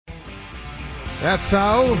That's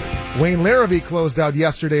how Wayne Larrivee closed out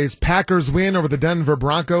yesterday's Packers win over the Denver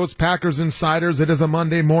Broncos. Packers Insiders, it is a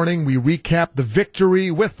Monday morning. We recap the victory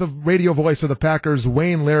with the radio voice of the Packers,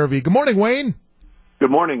 Wayne Larrivee. Good morning, Wayne. Good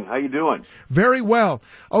morning. How you doing? Very well.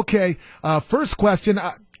 Okay, first question,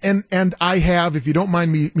 and I have, if you don't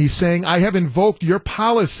mind me saying, I have invoked your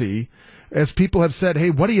policy as people have said, hey,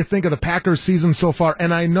 what do you think of the Packers season so far?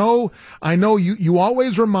 And I know you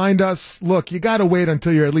always remind us, look, you got to wait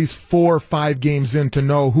until you're at least 4 or 5 games in to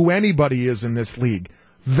know who anybody is in this league.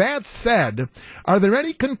 That said, are there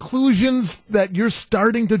any conclusions that you're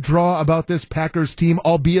starting to draw about this Packers team,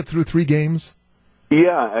 albeit through 3 games?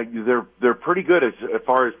 Yeah, they're pretty good as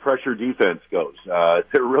far as pressure defense goes.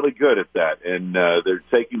 They're really good at that, and they're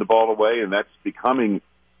taking the ball away, and that's becoming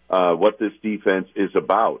what this defense is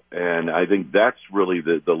about. And I think that's really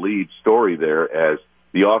the lead story there. As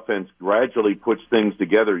the offense gradually puts things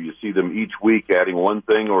together, you see them each week adding one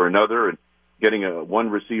thing or another and getting one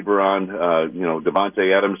receiver on,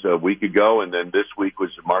 Devontae Adams a week ago, and then this week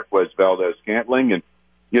was Marquez Valdez-Scantling. And,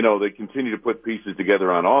 they continue to put pieces together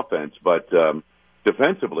on offense. But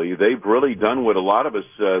defensively, they've really done what a lot of us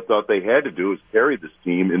thought they had to do, is carry this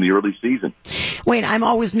team in the early season. Wayne, I'm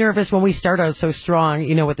always nervous when we start out so strong,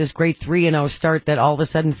 with this great 3-0 start, that all of a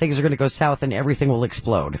sudden things are going to go south and everything will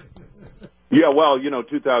explode. Yeah, well,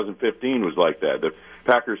 2015 was like that. The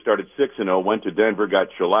Packers started 6-0, went to Denver, got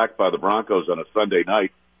shellacked by the Broncos on a Sunday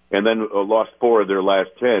night, and then lost 4 of their last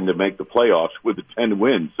 10 to make the playoffs with the 10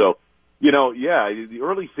 wins. So, the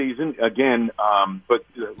early season, again, but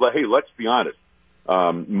hey, let's be honest.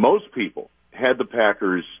 Most people had the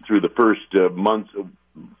Packers through the first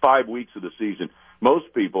 5 weeks of the season.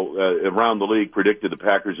 Most people around the league predicted the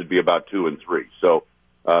Packers would be about 2-3. So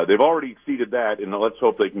they've already exceeded that, and let's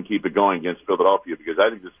hope they can keep it going against Philadelphia, because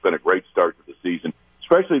I think this has been a great start to the season,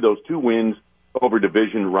 especially those 2 wins over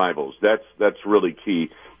division rivals. That's really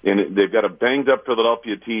key. And they've got a banged-up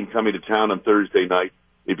Philadelphia team coming to town on Thursday night.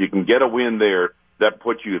 If you can get a win there, that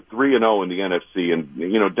puts you 3-0 in the NFC,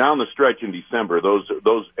 and down the stretch in December, those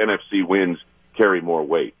NFC wins carry more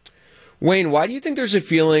weight. Wayne, why do you think there's a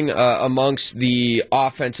feeling amongst the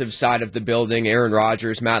offensive side of the building, Aaron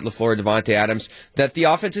Rodgers, Matt LaFleur, Devontae Adams, that the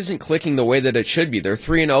offense isn't clicking the way that it should be? They're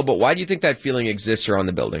 3-0, but why do you think that feeling exists around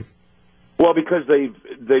the building? Well, because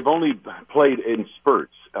they've only played in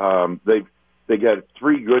spurts. They got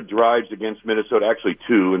 3 good drives against Minnesota, actually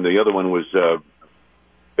 2, and the other one was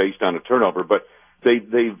based on a turnover, but.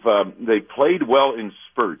 They've played well in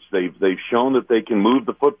spurts. They've shown that they can move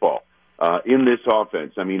the football in this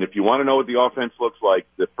offense. I mean, if you want to know what the offense looks like,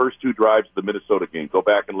 the first 2 drives of the Minnesota game, go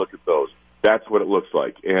back and look at those. That's what it looks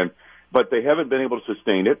like. But they haven't been able to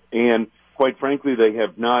sustain it, and quite frankly, they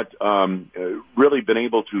have not really been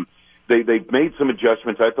able to. They've made some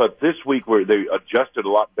adjustments. I thought this week where they adjusted a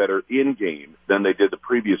lot better in game than they did the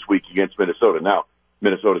previous week against Minnesota. Now,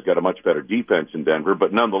 Minnesota's got a much better defense in Denver,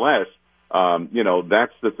 but nonetheless.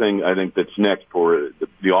 That's the thing I think that's next for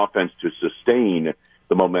the offense to sustain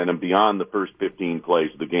the momentum beyond the first 15 plays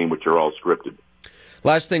of the game, which are all scripted.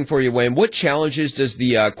 Last thing for you, Wayne. What challenges does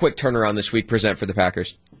the quick turnaround this week present for the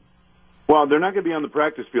Packers? Well, they're not going to be on the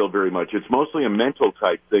practice field very much. It's mostly a mental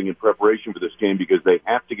type thing in preparation for this game, because they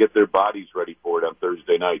have to get their bodies ready for it on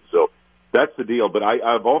Thursday night. So that's the deal. But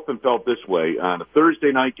I've often felt this way. On a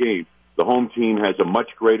Thursday night game, the home team has a much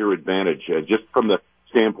greater advantage just from the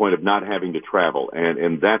standpoint of not having to travel,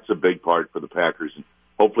 and that's a big part for the Packers. And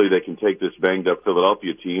hopefully they can take this banged-up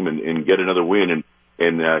Philadelphia team and get another win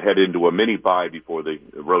and head into a mini-bye before the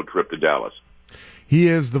road trip to Dallas. He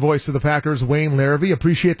is the voice of the Packers, Wayne Larrivee.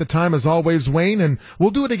 Appreciate the time as always, Wayne, and we'll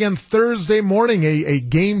do it again Thursday morning, a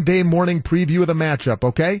game day morning preview of the matchup,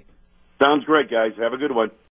 okay? Sounds great, guys. Have a good one.